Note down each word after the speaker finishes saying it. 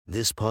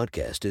This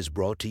podcast is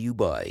brought to you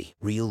by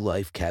Real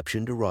Life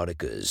Captioned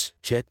Eroticas.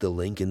 Check the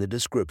link in the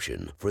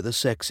description for the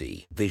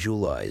sexy,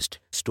 visualized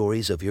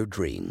stories of your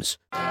dreams.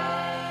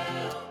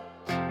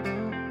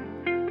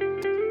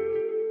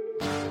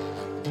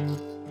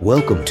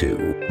 Welcome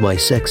to My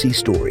Sexy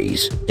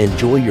Stories.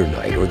 Enjoy your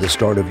night or the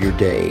start of your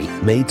day,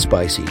 made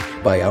spicy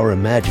by our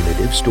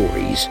imaginative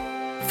stories.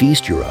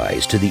 Feast your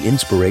eyes to the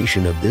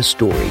inspiration of this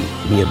story,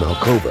 Mia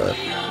Malkova.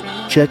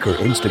 Check her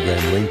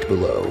Instagram linked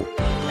below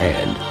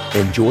and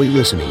enjoy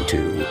listening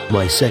to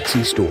My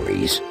Sexy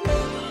Stories.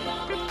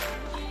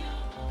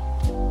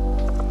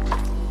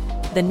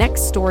 The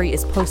next story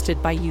is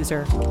posted by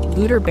user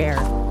Looter Bear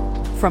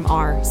from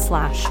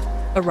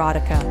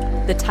r/erotica.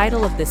 The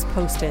title of this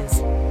post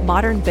is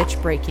Modern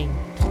Bitch Breaking.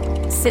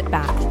 Sit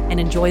back and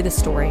enjoy the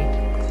story.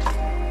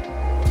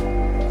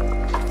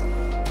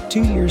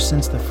 2 years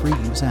since the Free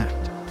Use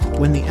Act.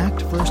 When the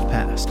act first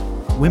passed,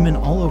 women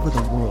all over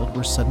the world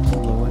were suddenly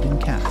lowered in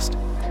caste.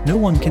 No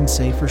one can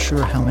say for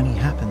sure how many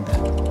happened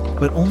then,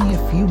 but only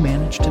a few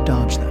managed to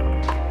dodge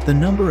them. The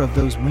number of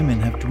those women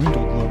have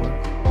dwindled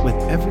lower with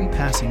every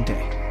passing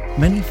day.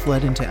 Many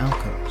fled into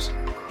alcoves,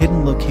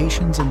 hidden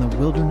locations in the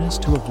wilderness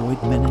to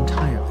avoid men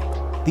entirely.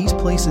 These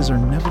places are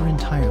never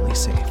entirely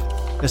safe,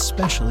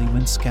 especially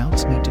when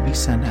scouts need to be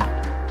sent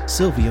out.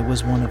 Sylvia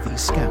was one of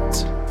these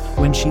scouts.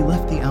 When she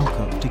left the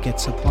alcove to get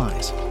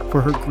supplies for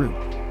her group,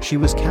 she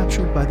was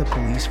captured by the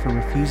police for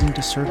refusing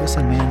to service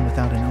a man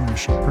without an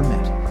ownership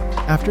permit.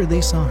 After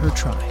they saw her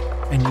try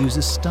and use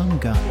a stun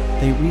gun,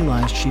 they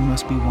realized she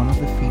must be one of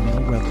the female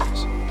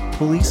rebels.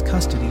 Police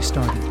custody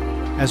started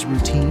as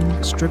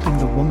routine, stripping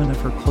the woman of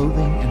her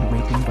clothing and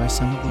raping by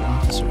some of the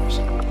officers.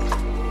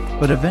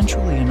 But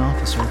eventually an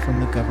officer from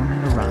the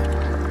government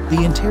arrived.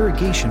 The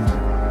interrogation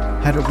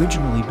room had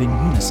originally been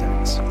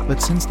unisex, but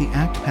since the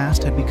act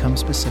passed had become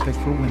specific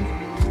for women.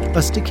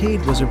 A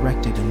stockade was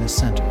erected in the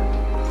center,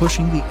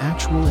 pushing the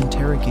actual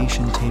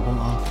interrogation table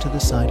off to the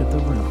side of the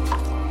room.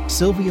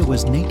 Sylvia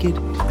was naked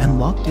and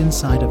locked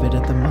inside of it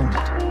at the moment,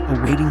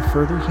 awaiting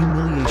further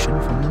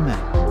humiliation from the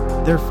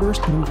men. Their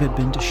first move had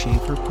been to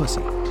shave her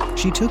pussy.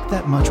 She took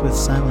that much with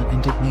silent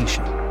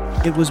indignation.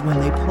 It was when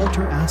they plugged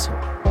her asshole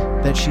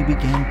that she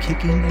began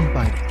kicking and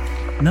biting.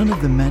 None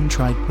of the men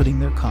tried putting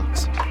their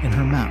cocks in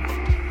her mouth.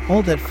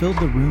 All that filled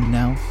the room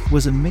now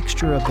was a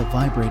mixture of the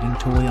vibrating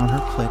toy on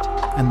her clit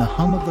and the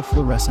hum of the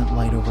fluorescent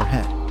light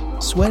overhead.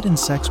 Sweat and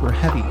sex were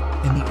heavy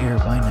in the air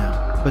by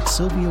now, but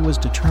Sylvia was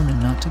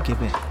determined not to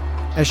give in.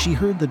 As she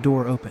heard the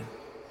door open,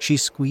 she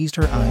squeezed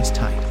her eyes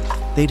tight.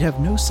 They'd have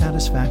no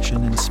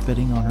satisfaction in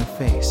spitting on her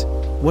face.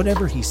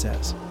 Whatever he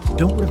says,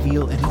 don't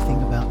reveal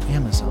anything about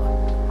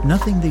Amazon.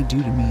 Nothing they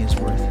do to me is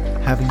worth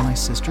having my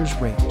sisters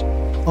raped.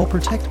 I'll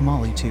protect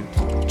Molly too.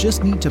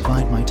 Just need to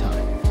bide my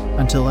time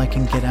until I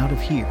can get out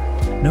of here.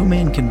 No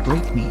man can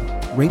break me,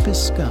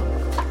 rapist scum.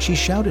 She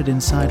shouted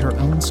inside her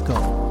own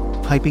skull,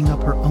 hyping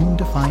up her own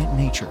defiant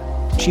nature.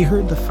 She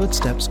heard the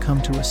footsteps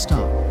come to a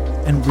stop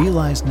and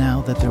realized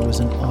now that there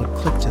was an odd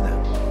click to them.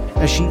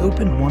 As she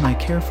opened one eye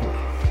carefully,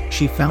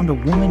 she found a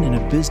woman in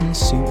a business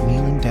suit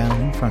kneeling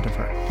down in front of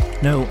her.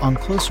 No, on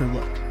closer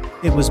look,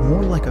 it was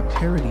more like a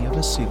parody of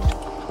a suit.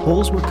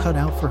 Holes were cut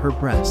out for her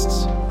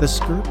breasts. The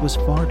skirt was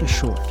far too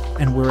short,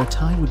 and where a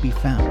tie would be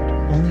found,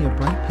 only a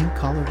bright pink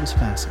collar was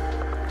fastened.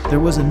 There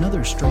was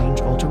another strange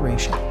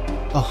alteration,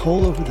 a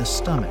hole over the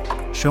stomach,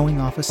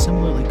 showing off a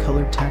similarly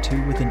colored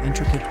tattoo with an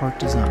intricate heart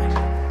design.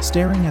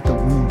 Staring at the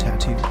wound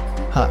tattoo,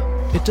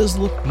 it does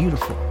look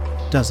beautiful,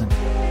 doesn't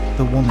it?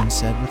 The woman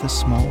said with a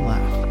small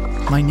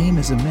laugh. My name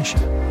is Amisha.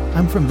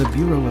 I'm from the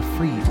Bureau of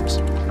Free Use.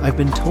 I've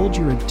been told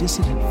you're a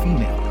dissident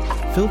female.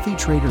 Filthy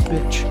traitor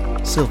bitch,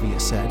 Sylvia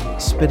said,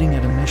 spitting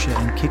at Amisha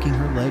and kicking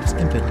her legs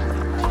impotently.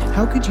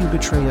 How could you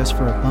betray us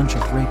for a bunch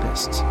of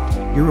rapists?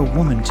 You're a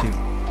woman too.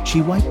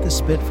 She wiped the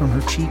spit from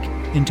her cheek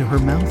into her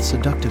mouth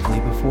seductively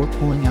before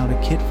pulling out a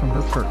kit from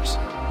her purse.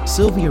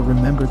 Sylvia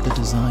remembered the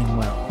design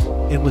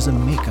well. It was a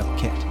makeup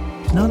kit.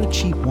 Not a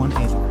cheap one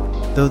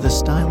either, though the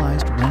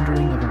stylized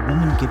rendering of a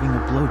woman giving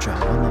a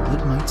blowjob on the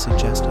lid might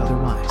suggest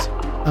otherwise.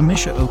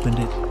 Amisha opened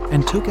it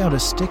and took out a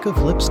stick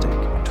of lipstick,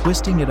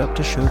 twisting it up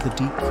to show the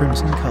deep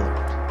crimson color.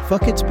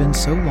 Fuck, it's been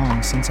so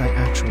long since I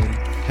actually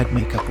had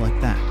makeup like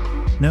that.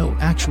 No,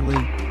 actually,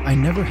 I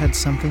never had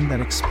something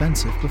that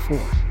expensive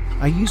before.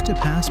 I used to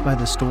pass by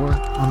the store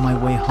on my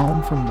way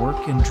home from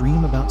work and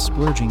dream about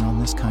splurging on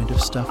this kind of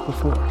stuff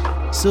before.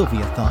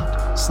 Sylvia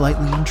thought,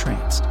 slightly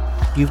entranced.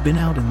 You've been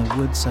out in the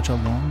woods such a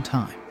long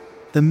time.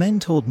 The men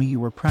told me you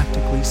were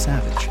practically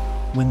savage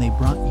when they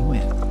brought you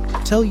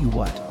in. Tell you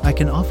what, I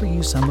can offer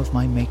you some of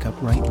my makeup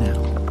right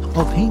now.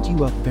 I'll paint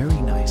you up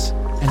very nice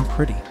and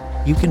pretty.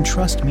 You can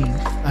trust me,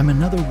 I'm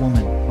another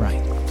woman,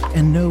 right?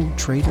 And no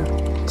traitor,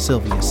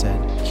 Sylvia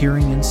said,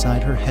 hearing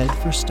inside her head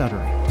for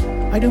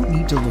stuttering. I don't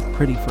need to look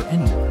pretty for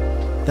anyone.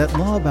 That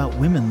law about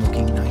women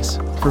looking nice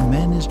for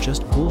men is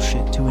just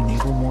bullshit to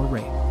enable more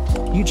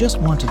rape. You just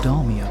want to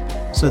doll me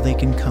up so they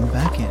can come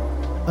back in.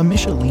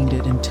 Amisha leaned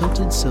it and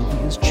tilted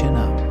Sylvia's chin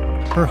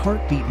up. Her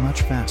heart beat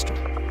much faster.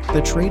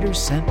 The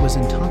traitor's scent was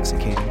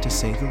intoxicating to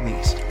say the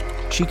least.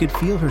 She could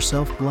feel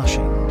herself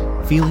blushing,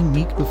 feeling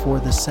meek before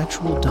the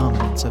sexual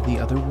dominance of the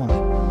other woman.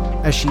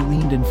 As she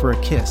leaned in for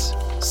a kiss,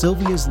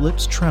 Sylvia's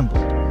lips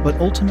trembled, but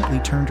ultimately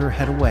turned her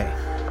head away,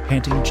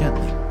 panting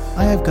gently.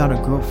 "I have got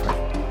a girlfriend,"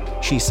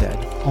 she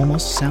said,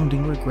 almost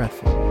sounding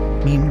regretful.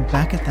 "Mean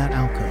back at that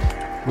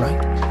alcove,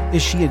 right?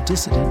 Is she a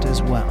dissident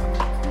as well?"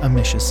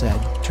 Amisha said,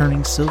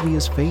 turning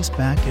Sylvia's face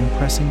back and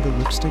pressing the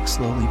lipstick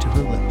slowly to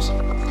her lips.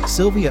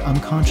 Sylvia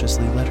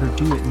unconsciously let her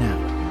do it now,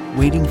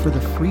 waiting for the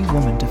free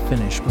woman to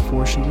finish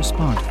before she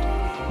responded.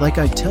 "Like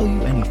I'd tell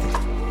you anything.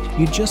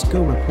 You'd just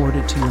go report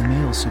it to your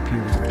male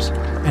superiors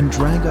and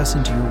drag us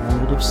into your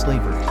world of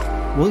slavery.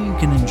 Well, you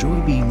can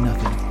enjoy being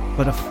nothing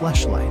but a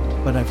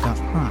fleshlight, but I've got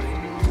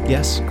pride.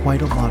 Yes,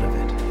 quite a lot of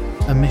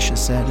it," Amisha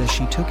said as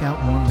she took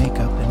out more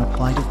makeup and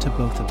applied it to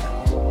both of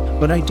them.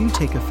 "But I do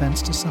take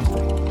offense to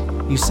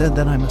something. You said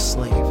that I'm a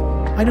slave.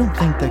 I don't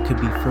think that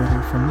could be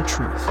further from the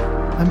truth.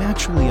 I'm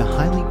actually a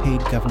highly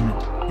paid government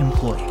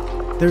employee.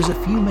 There's a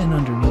few men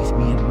underneath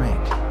me in rank.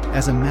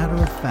 As a matter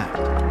of fact,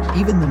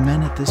 even the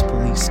men at this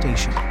police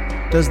station.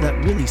 Does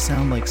that really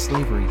sound like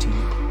slavery to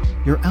you?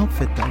 Your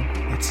outfit, though,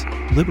 it's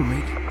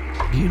liberating.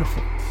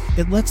 Beautiful.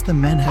 It lets the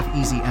men have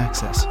easy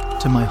access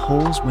to my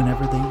holes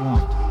whenever they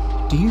want.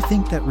 Do you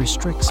think that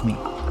restricts me?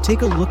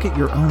 Take a look at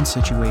your own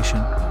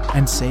situation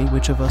and say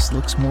which of us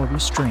looks more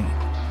restrained,"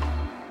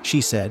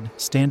 she said,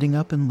 standing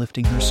up and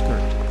lifting her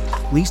skirt.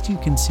 "Least you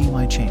can see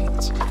my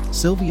chains,"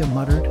 Sylvia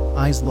muttered,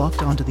 eyes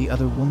locked onto the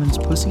other woman's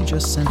pussy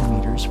just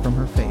centimeters from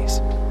her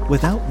face.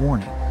 Without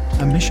warning,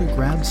 Amisha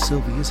grabbed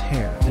Sylvia's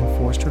hair and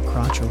forced her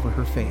crotch over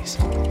her face.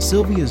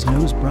 Sylvia's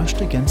nose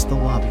brushed against the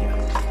labia,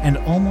 and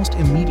almost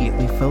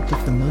immediately felt the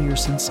familiar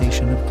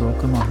sensation of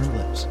grocum on her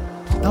lips.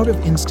 Out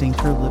of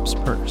instinct, her lips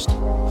pursed,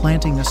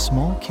 planting a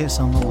small kiss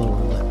on the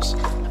lower lips.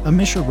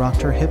 Amisha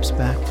rocked her hips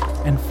back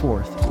and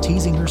forth,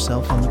 teasing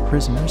herself on the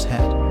prisoner's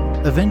head.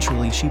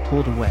 Eventually, she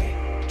pulled away,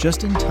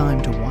 just in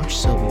time to watch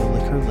Sylvia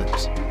lick her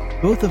lips.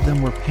 Both of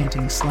them were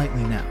panting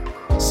slightly now,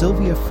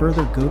 Sylvia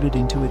further goaded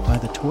into it by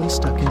the toy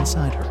stuck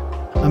inside her.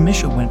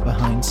 Amisha went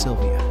behind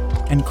Sylvia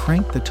and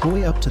cranked the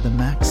toy up to the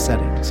max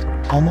settings,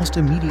 almost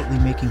immediately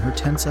making her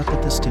tense up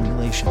at the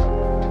stimulation.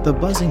 The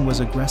buzzing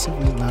was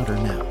aggressively louder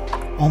now,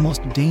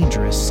 almost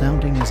dangerous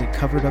sounding as it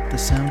covered up the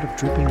sound of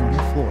dripping on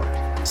the floor.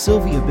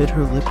 Sylvia bit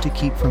her lip to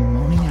keep from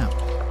moaning out,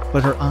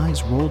 but her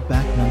eyes rolled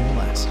back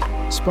nonetheless.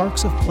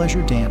 Sparks of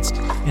pleasure danced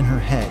in her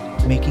head,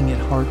 making it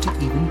hard to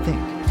even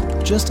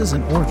think. Just as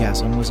an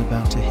orgasm was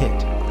about to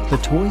hit, the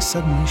toy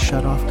suddenly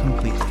shut off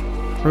completely.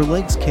 Her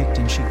legs kicked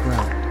and she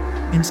growled,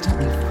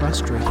 instantly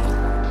frustrated.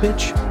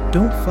 "Bitch,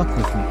 don't fuck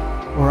with me,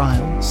 or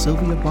I'll,"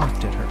 Sylvia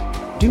barked at her.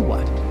 "Do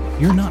what?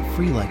 You're not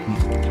free like me.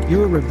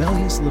 You're a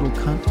rebellious little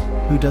cunt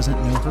who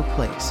doesn't know her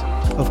place.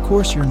 Of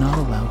course you're not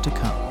allowed to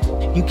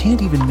come. You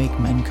can't even make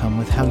men come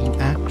with how you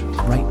act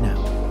right now.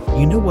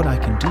 You know what I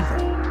can do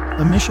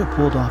though." Amisha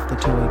pulled off the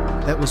toy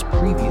that was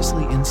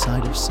previously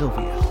inside of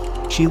Sylvia.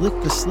 She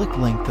licked the slick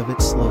length of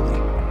it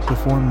slowly,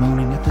 before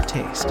moaning at the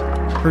taste.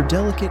 Her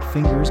delicate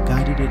fingers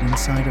guided it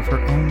inside of her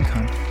own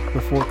cunt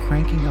before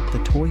cranking up the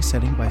toy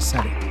setting by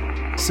setting.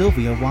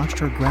 Sylvia watched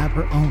her grab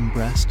her own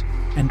breast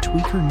and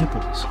tweak her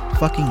nipples,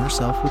 fucking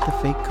herself with the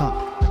fake cock.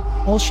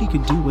 All she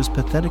could do was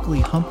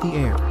pathetically hump the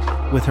air,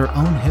 with her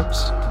own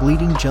hips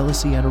bleeding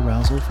jealousy at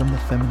arousal from the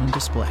feminine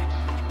display.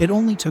 It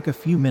only took a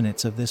few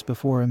minutes of this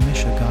before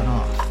Amisha got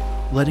off,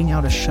 letting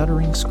out a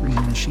shuddering scream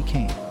as she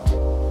came,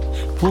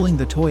 pulling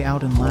the toy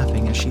out and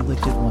laughing as she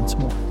licked it once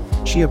more.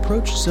 She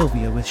approached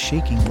Sylvia with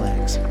shaking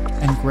legs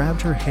and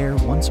grabbed her hair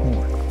once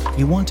more.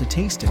 "You want to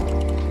taste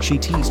it?" she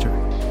teased her.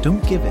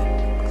 "Don't give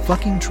it.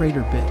 Fucking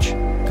traitor bitch.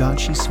 God,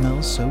 she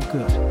smells so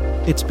good.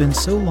 It's been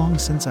so long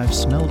since I've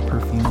smelled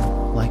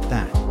perfume like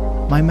that.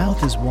 My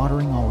mouth is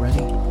watering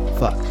already.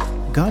 Fuck.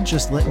 God,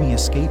 just let me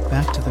escape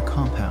back to the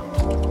compound.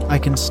 I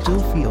can still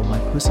feel my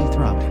pussy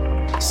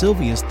throbbing."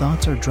 Sylvia's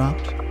thoughts are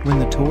dropped when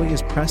the toy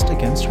is pressed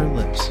against her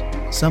lips,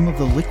 some of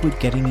the liquid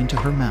getting into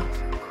her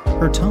mouth.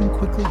 Her tongue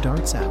quickly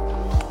darts out,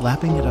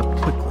 lapping it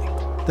up quickly.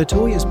 The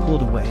toy is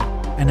pulled away,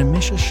 and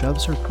Amisha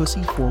shoves her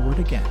pussy forward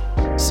again.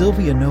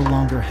 Sylvia no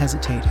longer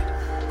hesitated,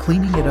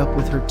 cleaning it up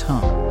with her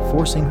tongue,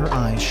 forcing her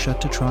eyes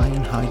shut to try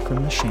and hide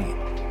from the shame.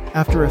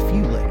 After a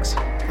few licks,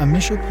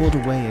 Amisha pulled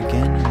away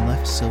again and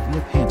left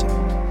Sylvia panting.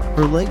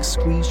 Her legs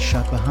squeezed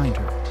shut behind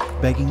her,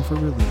 begging for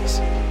release.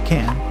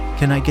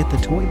 Can I get the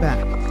toy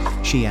back?"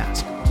 she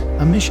asked.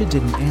 Amisha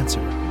didn't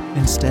answer,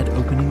 instead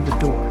opening the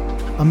door.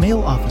 A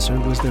male officer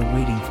was there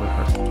waiting for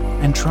her,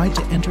 and tried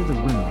to enter the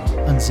room,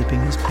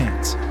 unzipping his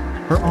pants.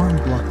 Her arm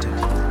blocked him,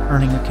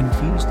 earning a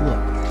confused look.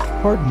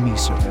 "Pardon me,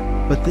 sir,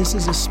 but this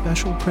is a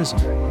special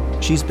prisoner.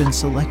 She's been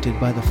selected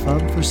by the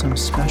FUB for some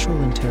special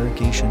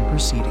interrogation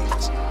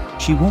proceedings.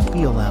 She won't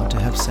be allowed to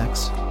have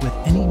sex with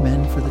any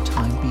men for the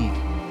time being.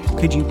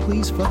 Could you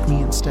please fuck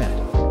me instead?"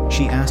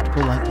 she asked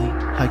politely,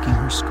 hiking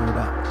her skirt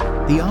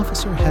up. The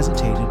officer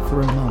hesitated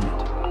for a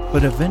moment,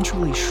 but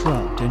eventually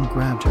shrugged and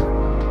grabbed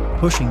her,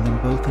 pushing them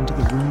both into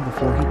the room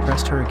before he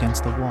pressed her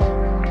against the wall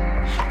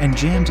and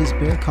jammed his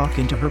bare cock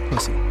into her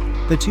pussy.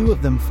 The two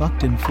of them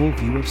fucked in full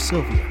view of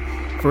Sylvia,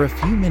 for a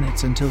few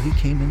minutes until he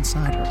came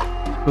inside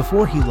her.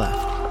 Before he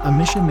left,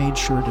 Amisha made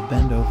sure to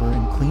bend over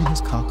and clean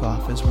his cock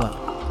off as well.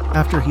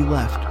 After he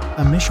left,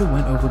 Amisha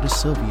went over to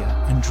Sylvia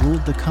and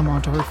drooled the cum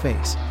onto her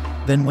face,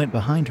 then went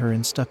behind her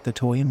and stuck the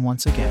toy in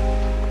once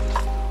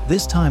again.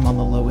 This time on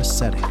the lowest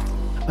setting.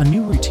 A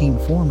new routine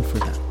formed for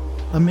them.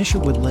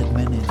 Amisha would let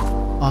men in,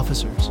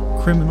 officers,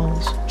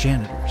 criminals,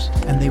 janitors,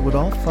 and they would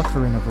all fuck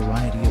her in a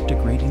variety of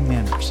degrading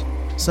manners.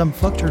 Some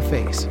fucked her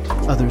face,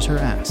 others her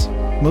ass.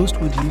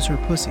 Most would use her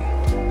pussy,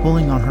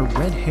 pulling on her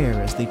red hair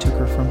as they took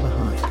her from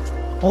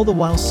behind. All the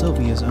while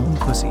Sylvia's own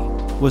pussy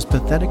was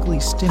pathetically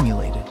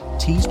stimulated,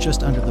 teased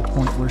just under the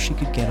point where she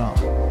could get off.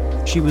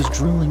 She was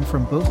drooling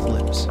from both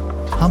lips,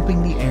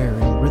 humping the air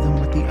in rhythm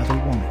with the other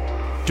woman.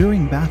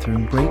 During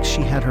bathroom breaks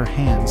she had her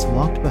hands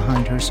locked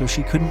behind her so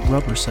she couldn't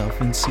rub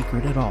herself in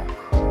secret at all.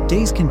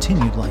 Days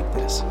continued like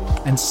this,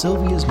 and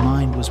Sylvia's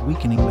mind was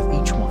weakening with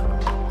each one.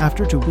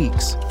 After 2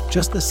 weeks,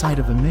 just the sight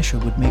of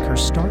Amisha would make her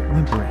start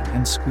whimpering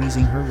and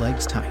squeezing her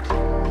legs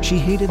tight. She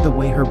hated the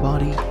way her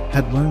body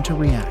had learned to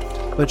react,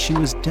 but she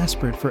was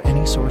desperate for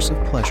any source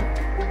of pleasure,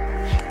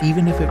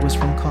 even if it was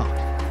from cock.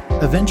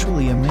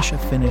 Eventually, Amisha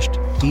finished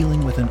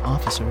dealing with an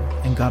officer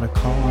and got a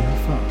call on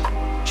her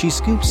phone. She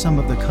scooped some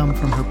of the cum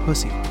from her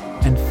pussy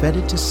and fed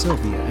it to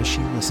Sylvia as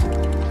she listened.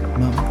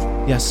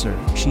 "Mom, yes sir,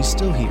 she's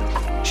still here.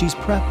 She's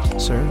prepped,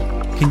 sir.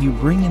 Can you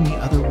bring in the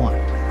other one?"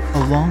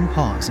 A long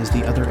pause as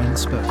the other end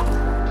spoke.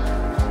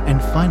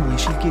 And finally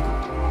she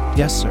giggled.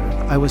 "Yes sir,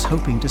 I was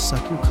hoping to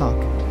suck your cock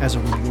as a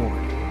reward."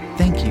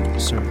 "Thank you,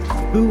 sir."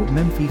 "Who,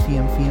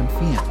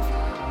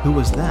 who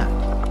was that?"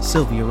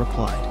 Sylvia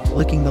replied,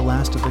 licking the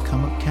last of the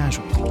cum up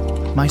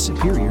casually. "My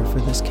superior for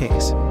this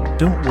case.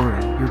 Don't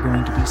worry, you're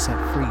going to be set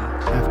free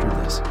after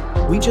this.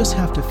 We just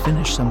have to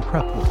finish some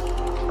prep work,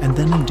 and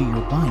then undo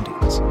your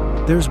bindings.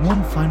 There's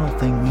one final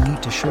thing we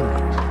need to show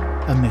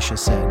you," Amisha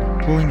said,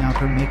 pulling out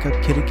her makeup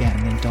kit again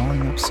and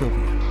dolling up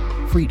Sylvia.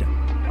 "Freedom.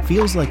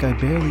 Feels like I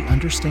barely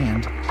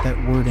understand that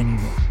word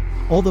anymore.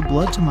 All the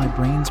blood to my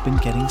brain's been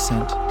getting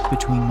sent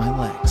between my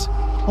legs.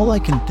 All I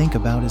can think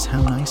about is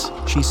how nice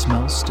she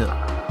smells still.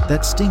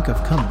 That stink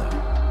of cum though,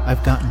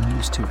 I've gotten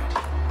used to it.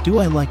 Do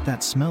I like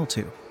that smell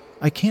too?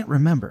 I can't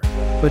remember,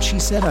 but she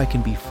said I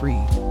can be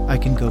free. I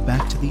can go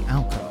back to the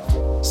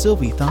alcove."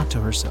 Sylvie thought to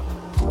herself,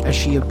 as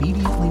she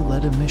obediently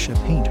let Amisha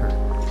paint her.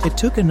 It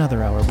took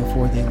another hour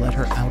before they let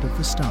her out of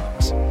the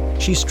stocks.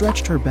 She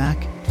stretched her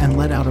back and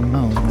let out a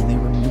moan when they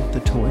removed the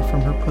toy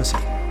from her pussy.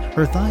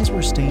 Her thighs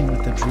were stained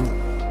with the drool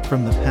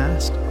from the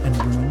past and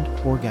ruined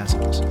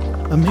orgasms.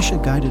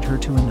 Amisha guided her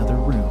to another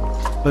room,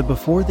 but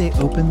before they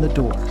opened the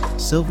door,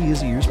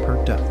 Sylvia's ears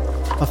perked up.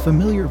 A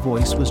familiar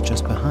voice was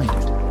just behind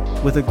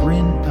it. With a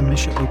grin,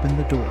 Amisha opened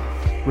the door,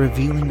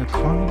 revealing a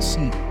carnal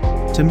scene.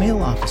 Two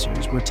male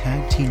officers were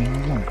tag-teaming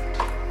a woman,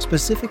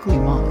 specifically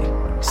Molly,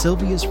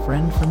 Sylvia's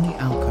friend from the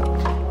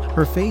alcove.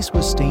 Her face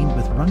was stained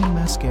with runny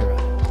mascara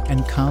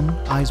and cum,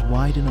 eyes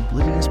wide in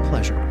oblivious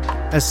pleasure.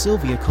 As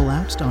Sylvia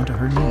collapsed onto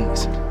her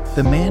knees,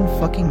 the man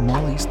fucking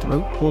Molly's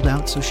throat pulled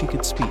out so she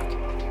could speak.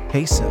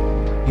 "Hey Syl,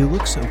 you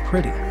look so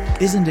pretty.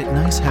 Isn't it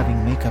nice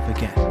having makeup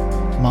again?"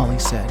 Molly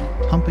said,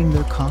 humping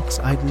their cocks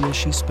idly as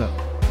she spoke.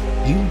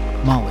 "You,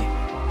 Molly,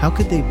 how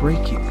could they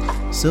break you?"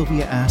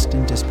 Sylvia asked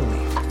in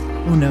disbelief.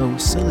 "Oh no,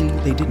 silly,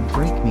 they didn't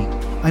break me.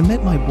 I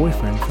met my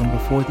boyfriend from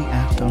before the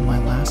act on my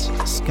last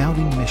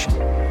scouting mission,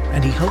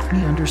 and he helped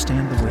me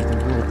understand the way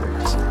the world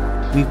works.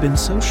 We've been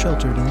so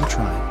sheltered in the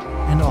tribe,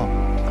 and all.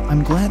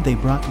 I'm glad they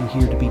brought you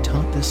here to be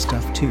taught this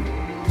stuff too."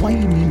 "Why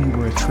you mean you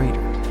were a traitor?"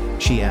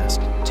 she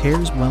asked,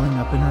 tears welling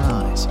up in her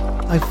eyes.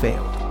 "I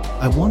failed.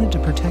 I wanted to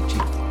protect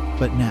you,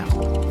 but now,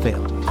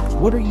 failed."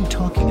 "What are you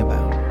talking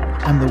about?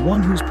 I'm the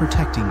one who's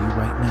protecting you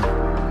right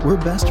now. We're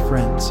best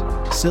friends.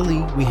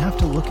 Silly, we have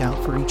to look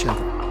out for each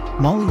other."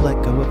 Molly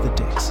let go of the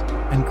dicks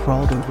and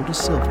crawled over to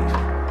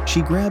Sylvia.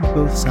 She grabbed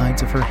both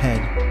sides of her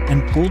head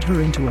and pulled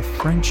her into a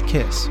French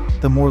kiss,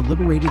 the more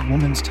liberated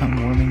woman's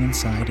tongue warming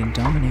inside and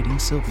dominating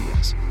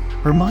Sylvia's.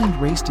 Her mind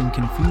raced in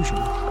confusion,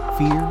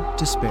 fear,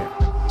 despair.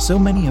 So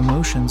many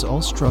emotions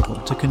all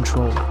struggled to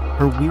control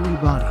her weary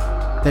body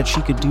that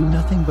she could do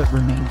nothing but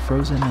remain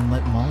frozen and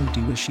let Molly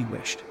do as she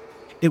wished.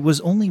 It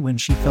was only when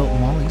she felt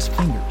Molly's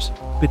fingers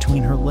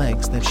between her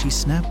legs that she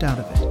snapped out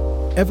of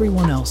it.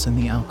 "Everyone else in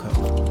the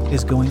alcove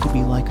is going to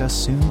be like us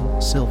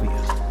soon, Sylvia.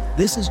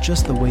 This is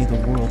just the way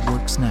the world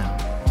works now,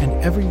 and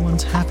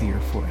everyone's happier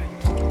for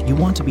it. You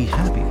want to be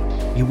happy.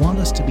 You want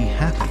us to be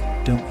happy,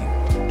 don't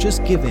you?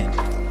 Just give in,"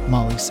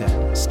 Molly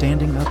said,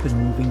 standing up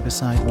and moving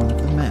beside one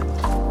of the men,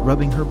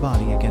 rubbing her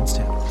body against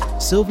him.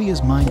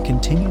 Sylvia's mind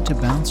continued to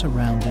bounce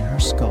around in her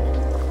skull.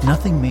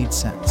 Nothing made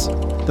sense.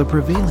 The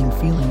prevailing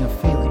feeling of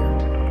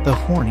failure, the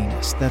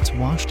horniness that's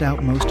washed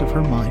out most of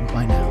her mind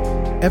by now.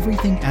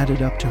 Everything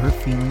added up to her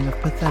feeling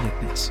of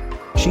patheticness.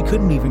 She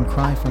couldn't even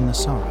cry from the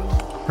sorrow.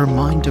 Her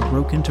mind too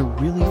broken to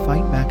really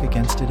fight back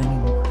against it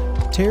anymore.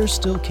 Tears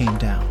still came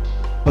down,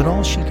 but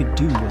all she could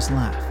do was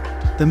laugh.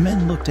 The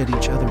men looked at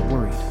each other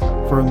worried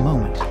for a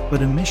moment,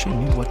 but Amisha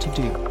knew what to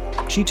do.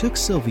 She took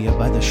Sylvia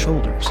by the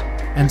shoulders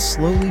and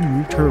slowly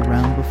moved her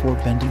around before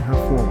bending her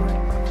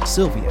forward.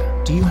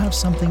 Sylvia, do you have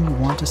something you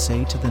want to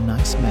say to the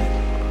nice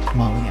men?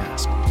 Molly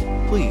asked.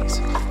 Please,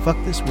 fuck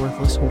this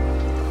worthless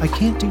whore. I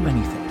can't do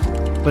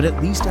anything, but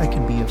at least I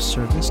can be of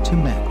service to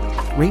men.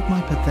 Rape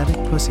my pathetic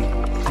pussy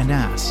and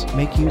ass,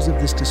 make use of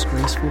this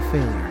disgraceful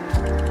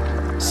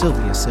failure,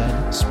 Sylvia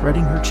said,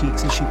 spreading her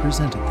cheeks as she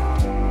presented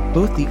them.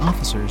 Both the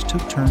officers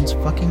took turns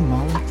fucking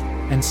Molly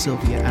and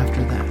Sylvia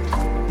after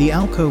that. The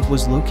alcove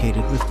was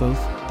located with both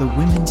the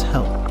women's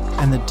help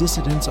and the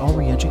dissidents all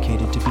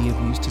re-educated to be of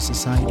use to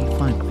society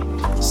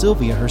finally.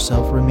 Sylvia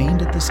herself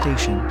remained at the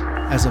station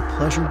as a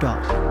pleasure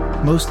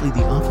dog. Mostly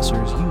the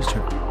officers used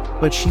her,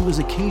 but she was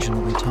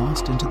occasionally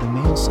tossed into the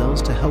male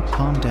cells to help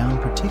calm down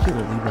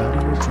particularly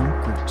rowdy or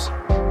drunk groups.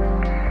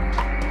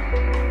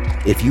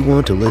 If you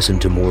want to listen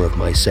to more of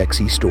my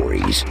sexy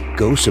stories,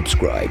 go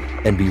subscribe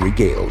and be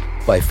regaled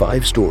by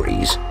 5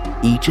 stories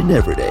each and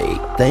every day.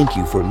 Thank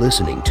you for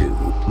listening to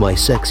My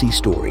Sexy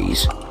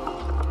Stories.